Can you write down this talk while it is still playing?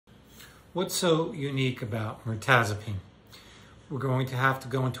What's so unique about mirtazepine? We're going to have to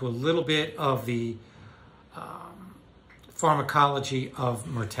go into a little bit of the pharmacology of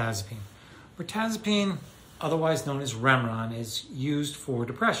mirtazepine. Mirtazepine, otherwise known as Remeron, is used for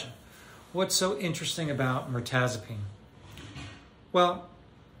depression. What's so interesting about mirtazepine? Well,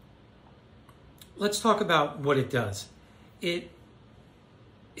 let's talk about what it does. It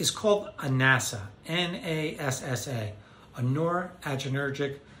is called a NASSA, N-A-S-S-A, a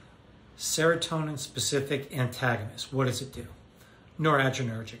neuradrenergic serotonin-specific antagonist. What does it do?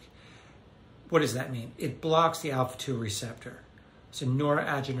 Neuradrenergic. What does that mean? It blocks the alpha-2 receptor. It's a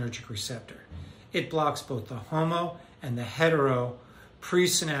neuradrenergic receptor. It blocks both the homo and the hetero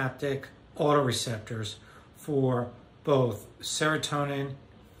presynaptic autoreceptors for both serotonin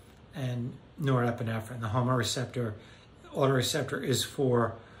and norepinephrine. The homo receptor, autoreceptor is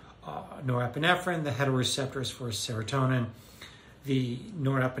for norepinephrine. The heteroreceptor is for serotonin. The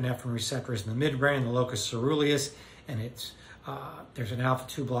norepinephrine receptor is in the midbrain, the locus ceruleus, and it's there's an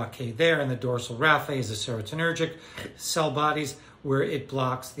alpha-2 blockade there, and the dorsal raphe is the serotonergic cell bodies where it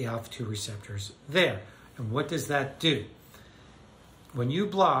blocks the alpha-2 receptors there. And what does that do? When you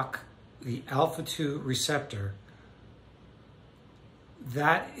block the alpha-2 receptor,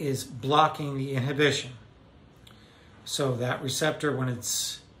 that is blocking the inhibition. So that receptor, when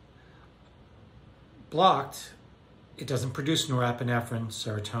it's blocked, it doesn't produce norepinephrine,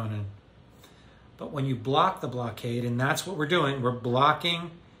 serotonin. But when you block the blockade, and that's what we're doing, we're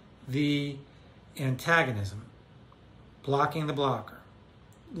blocking the antagonism, blocking the blocker.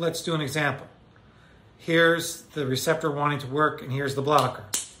 Let's do an example. Here's the receptor wanting to work, and here's the blocker.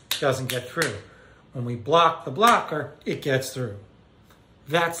 It doesn't get through. When we block the blocker, it gets through.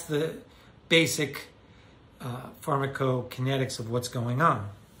 That's the basic pharmacokinetics of what's going on.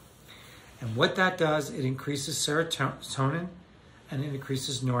 And what that does, it increases serotonin and it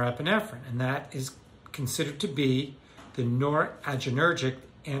increases norepinephrine. And that is considered to be the neuradrenergic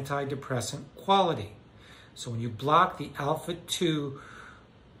antidepressant quality. So when you block the alpha-2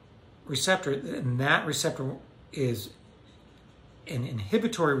 receptor, and that receptor is an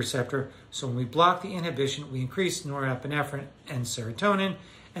inhibitory receptor, so when we block the inhibition, we increase norepinephrine and serotonin,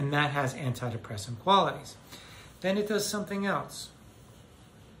 and that has antidepressant qualities. Then it does something else.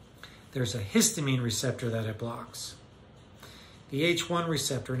 There's a histamine receptor that it blocks, the H1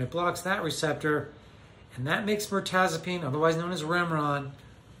 receptor, and it blocks that receptor, and that makes mirtazepine, otherwise known as Remeron,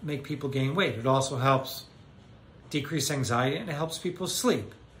 make people gain weight. It also helps decrease anxiety, and it helps people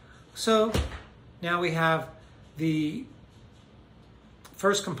sleep. So now we have the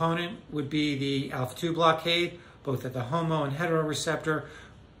first component would be the alpha-2 blockade, both at the homo and hetero receptor,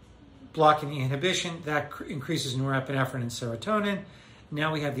 blocking the inhibition. That increases norepinephrine and serotonin.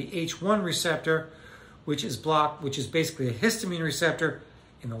 Now we have the H1 receptor, which is blocked, which is basically a histamine receptor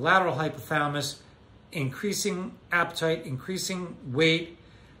in the lateral hypothalamus, increasing appetite, increasing weight,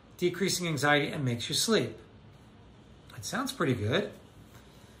 decreasing anxiety, and makes you sleep. It sounds pretty good,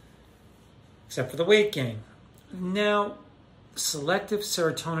 except for the weight gain. Now, selective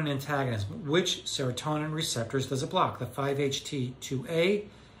serotonin antagonism. Which serotonin receptors does it block? The 5-HT2A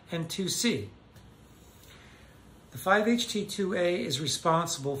and 2C. The 5-HT2A is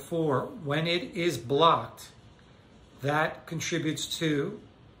responsible for, when it is blocked, that contributes to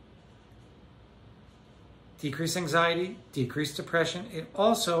decreased anxiety, decreased depression. It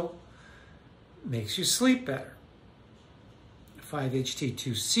also makes you sleep better.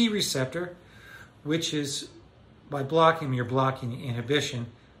 5-HT2C receptor, which is, by blocking, you're blocking the inhibition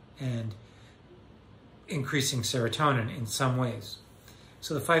and increasing serotonin in some ways.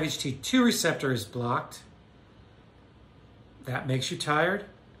 So the 5-HT2 receptor is blocked. That makes you tired.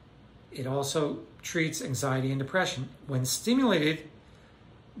 It also treats anxiety and depression. When stimulated,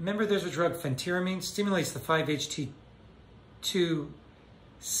 remember there's a drug, phentermine, stimulates the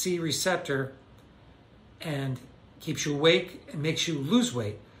 5-HT2C receptor and keeps you awake and makes you lose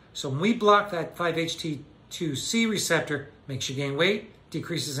weight. So when we block that 5-HT2C receptor, makes you gain weight,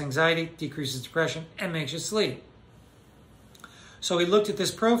 decreases anxiety, decreases depression, and makes you sleep. So we looked at this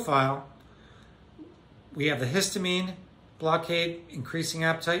profile. We have the histamine blockade, increasing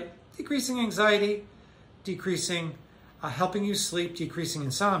appetite, decreasing anxiety, decreasing, helping you sleep, decreasing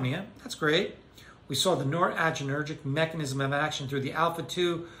insomnia. That's great. We saw the neuradrenergic mechanism of action through the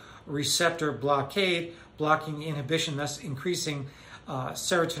alpha-2 receptor blockade, blocking the inhibition, thus increasing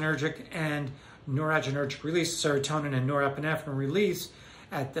serotonergic and noradrenergic release, serotonin and norepinephrine release.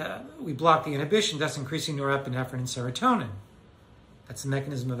 We block the inhibition, thus increasing norepinephrine and serotonin. That's the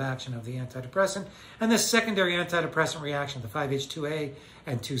mechanism of action of the antidepressant. And the secondary antidepressant reaction, the 5-H2A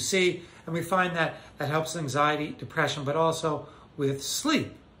and 2C. And we find that that helps anxiety, depression, but also with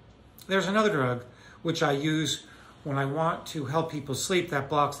sleep. There's another drug which I use when I want to help people sleep that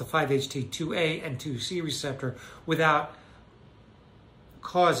blocks the 5-HT2A and 2C receptor without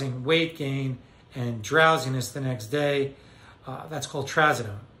causing weight gain and drowsiness the next day. That's called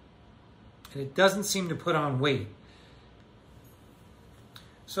trazodone. And it doesn't seem to put on weight.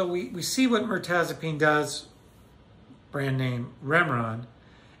 So we see what mirtazepine does, brand name Remeron,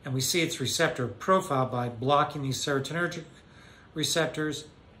 and we see its receptor profile by blocking these serotonergic receptors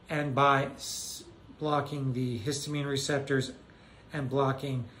and by blocking the histamine receptors and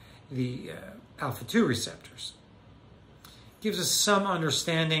blocking the alpha-2 receptors. Gives us some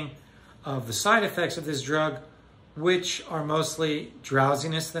understanding of the side effects of this drug, which are mostly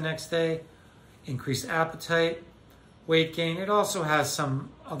drowsiness the next day, increased appetite, weight gain. It also has some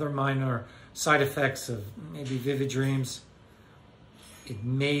other minor side effects of maybe vivid dreams. It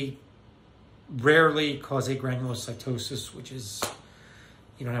may rarely cause agranulocytosis, which is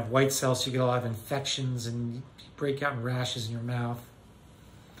you don't have white cells, so you get a lot of infections and you break out in rashes in your mouth.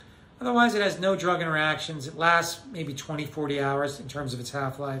 Otherwise, it has no drug interactions. It lasts maybe 20, 40 hours in terms of its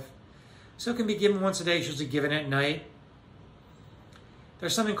half-life. So it can be given once a day. It's usually given at night.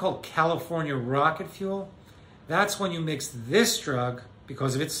 There's something called California rocket fuel. That's when you mix this drug,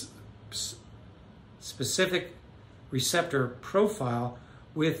 because of its specific receptor profile,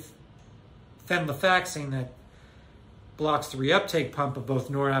 with phenylphexine that blocks the reuptake pump of both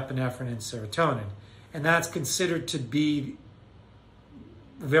norepinephrine and serotonin. And that's considered to be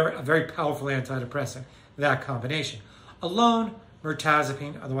a very powerful antidepressant, that combination. Alone,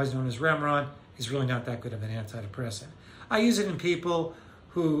 mirtazepine, otherwise known as Remeron, is really not that good of an antidepressant. I use it in people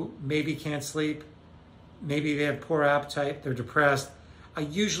who maybe can't sleep, maybe they have poor appetite, they're depressed. I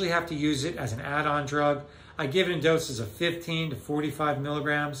usually have to use it as an add-on drug. I give it in doses of 15 to 45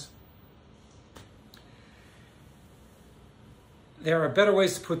 milligrams. There are better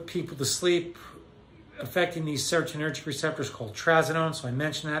ways to put people to sleep affecting these serotonergic receptors called trazodone, so I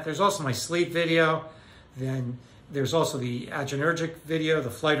mentioned that. There's also my sleep video. Then there's also the adrenergic video,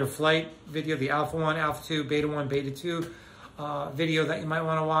 the flight or flight video, the alpha-1, alpha-2, beta-1, beta-2 video that you might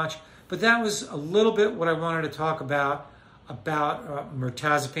want to watch. But that was a little bit what I wanted to talk about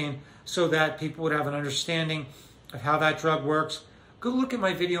mirtazepine, so that people would have an understanding of how that drug works. Go look at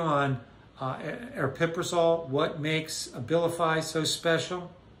my video on aripiprazole, what makes Abilify so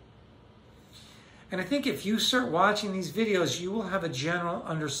special. And I think if you start watching these videos, you will have a general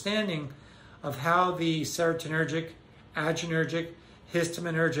understanding of how the serotonergic, adrenergic,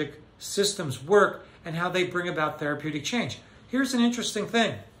 histaminergic systems work and how they bring about therapeutic change. Here's an interesting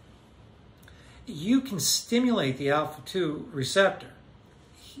thing. You can stimulate the alpha-2 receptor.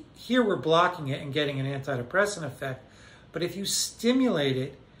 Here we're blocking it and getting an antidepressant effect. But if you stimulate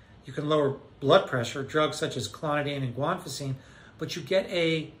it, you can lower blood pressure, drugs such as clonidine and guanfacine, but you get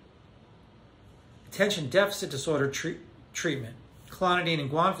a attention deficit disorder treatment. Clonidine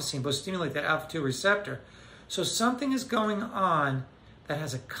and guanfacine both stimulate that alpha-2 receptor. So something is going on that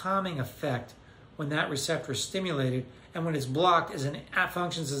has a calming effect when that receptor is stimulated, and when it's blocked,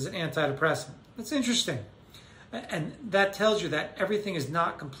 functions as an antidepressant. That's interesting. And that tells you that everything is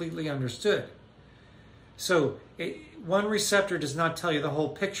not completely understood. So one receptor does not tell you the whole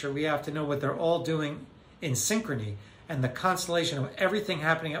picture. We have to know what they're all doing in synchrony. And the constellation of everything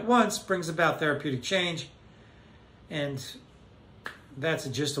happening at once brings about therapeutic change. And that's the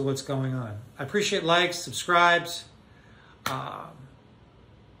gist of what's going on. I appreciate likes, subscribes.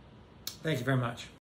 Thank you very much.